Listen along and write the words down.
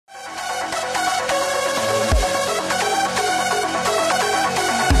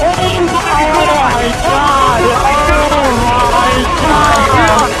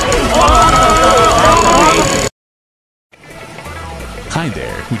Hi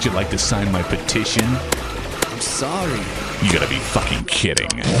there, would you like to sign my petition? I'm sorry. You gotta be fucking kidding.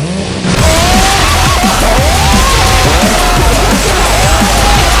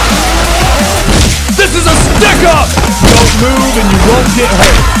 This is a stick-up! Don't move and you won't get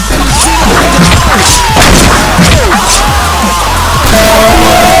hurt.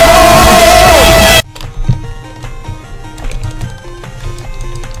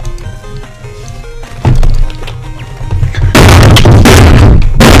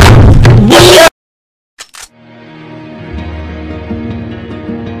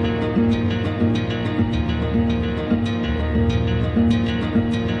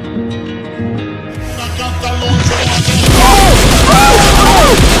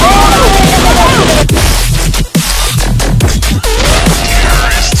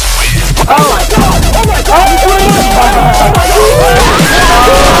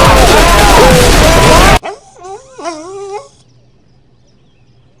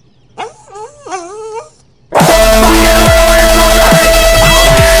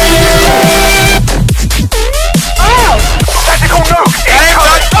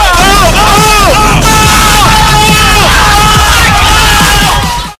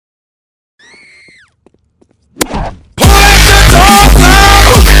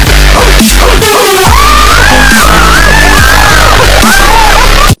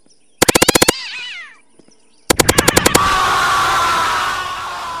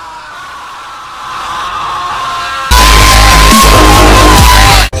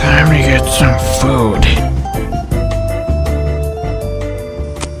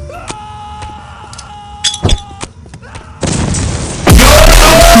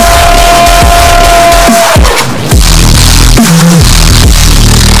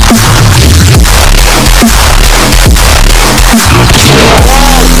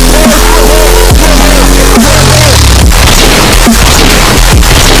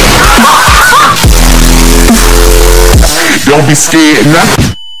 Don't be scared, nah.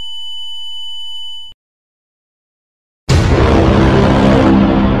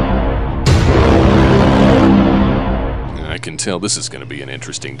 I can tell this is gonna be an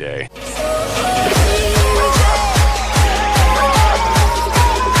interesting day.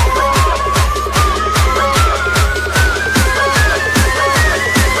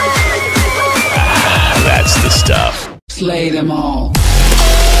 That's the stuff. Slay them all.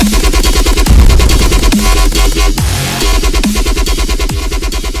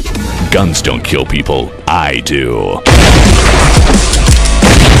 Guns don't kill people, I do.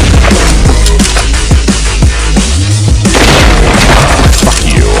 Fuck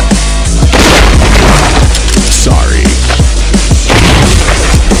you. Sorry.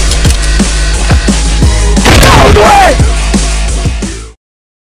 Out the way!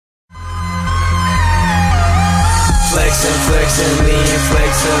 Flexin', lean,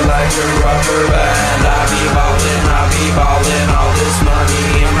 flexin' like a rubber band. I be ballin', all this money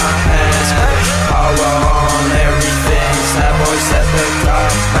in my hands. All on everything, sad boy set the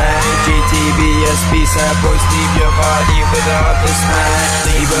top, man. GTBSB, sad boys leave your body without this man.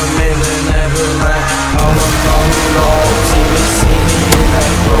 Leave a million, never land. All I'm calling all, see me in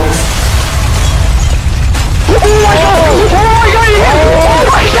that road.